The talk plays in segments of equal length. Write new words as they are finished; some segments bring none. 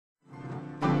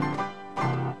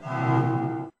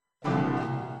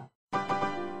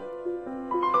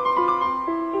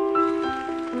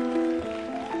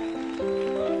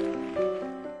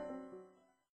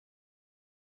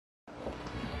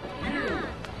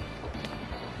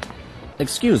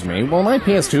Excuse me, will my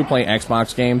PS2 play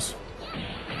Xbox games?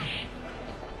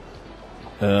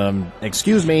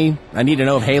 Excuse me, I need to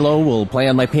know if Halo will play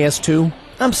on my PS2?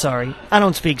 I'm sorry, I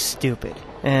don't speak stupid,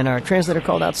 and our translator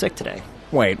called out sick today.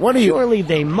 Wait, what are you— Surely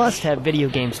they must have video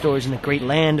game stores in the great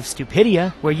land of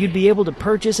Stupidia, where you'd be able to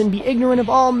purchase and be ignorant of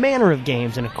all manner of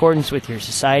games in accordance with your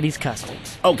society's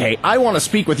customs. Okay, I want to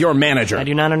speak with your manager. I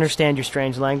do not understand your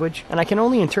strange language, and I can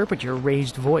only interpret your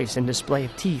raised voice and display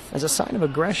of teeth as a sign of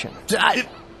aggression.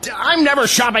 I'm never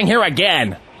shopping here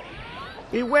again!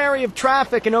 Be wary of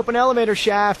traffic and open elevator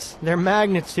shafts. They're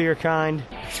magnets to your kind.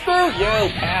 Screw you,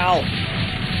 pal!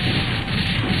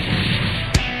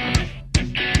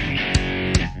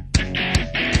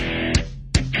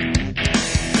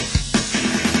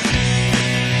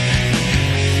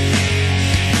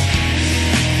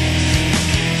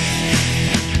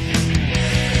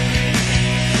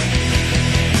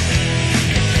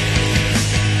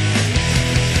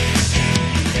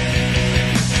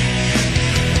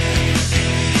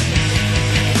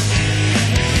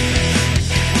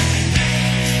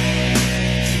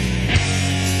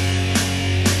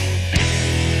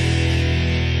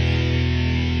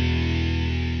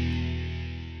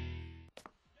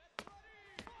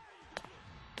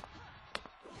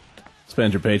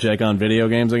 Spend your paycheck on video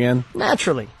games again?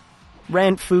 Naturally.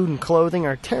 Rent, food, and clothing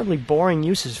are terribly boring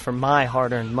uses for my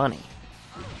hard-earned money.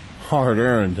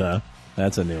 Hard-earned, huh?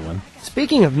 That's a new one.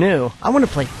 Speaking of new, I want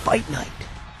to play Fight Night.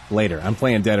 Later, I'm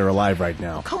playing Dead or Alive right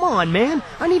now. Come on, man.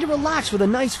 I need to relax with a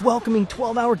nice, welcoming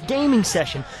 12-hour gaming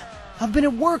session. I've been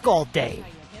at work all day.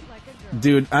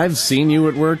 Dude, I've seen you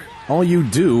at work. All you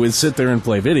do is sit there and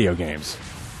play video games.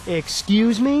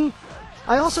 Excuse me?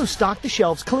 I also stock the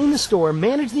shelves, clean the store,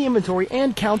 manage the inventory,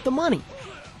 and count the money.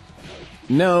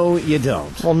 No, you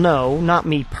don't. Well, no, not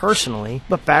me personally,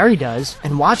 but Barry does,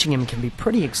 and watching him can be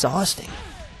pretty exhausting.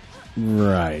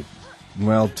 Right.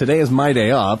 Well, today is my day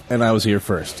off, and I was here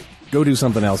first. Go do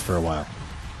something else for a while.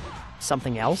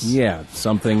 Something else? Yeah,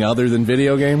 something other than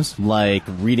video games, like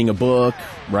reading a book,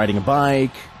 riding a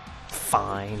bike.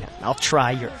 Fine, I'll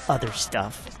try your other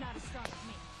stuff.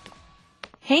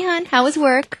 Hey, hon, how was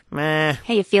work? Meh.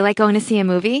 Hey, you feel like going to see a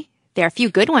movie? There are a few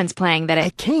good ones playing that I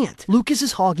can't. Lucas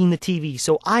is hogging the TV,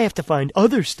 so I have to find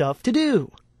other stuff to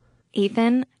do.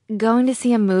 Ethan, going to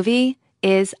see a movie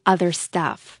is other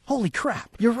stuff. Holy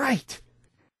crap, you're right.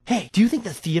 Hey, do you think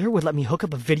the theater would let me hook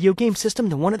up a video game system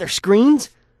to one of their screens?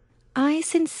 I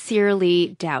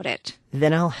sincerely doubt it.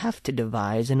 Then I'll have to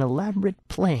devise an elaborate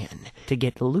plan to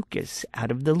get Lucas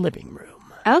out of the living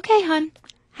room. Okay, hon.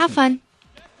 Have fun.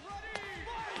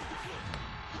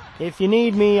 If you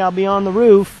need me, I'll be on the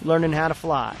roof learning how to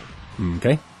fly.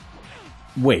 Okay.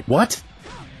 Wait, what?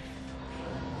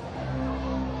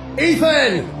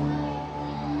 Ethan!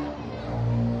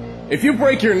 If you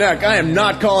break your neck, I am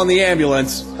not calling the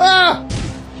ambulance. Ah!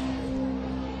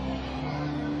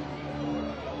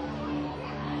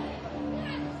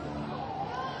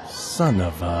 Son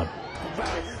of a...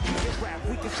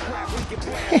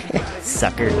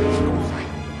 Sucker.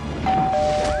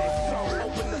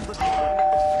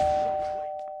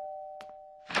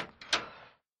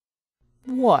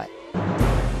 What?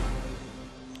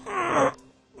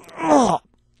 Oh.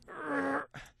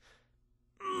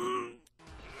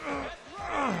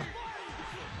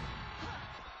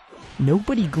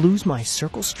 Nobody glues my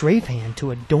circle strafe hand to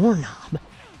a doorknob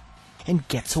and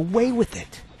gets away with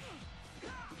it.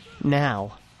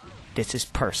 Now, this is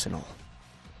personal.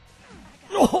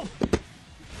 Oh.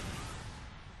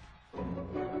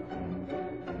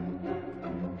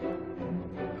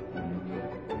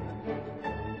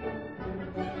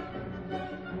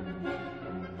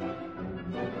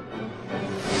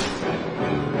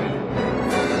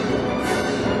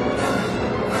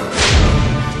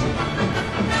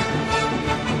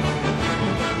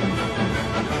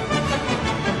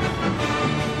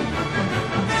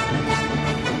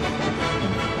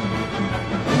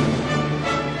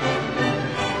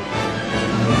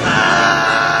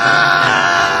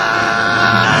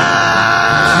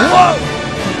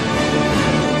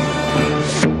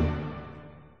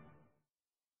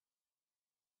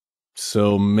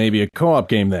 So maybe a co-op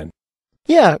game then?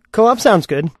 Yeah, co-op sounds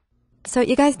good. So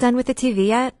you guys done with the TV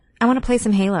yet? I want to play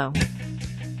some Halo.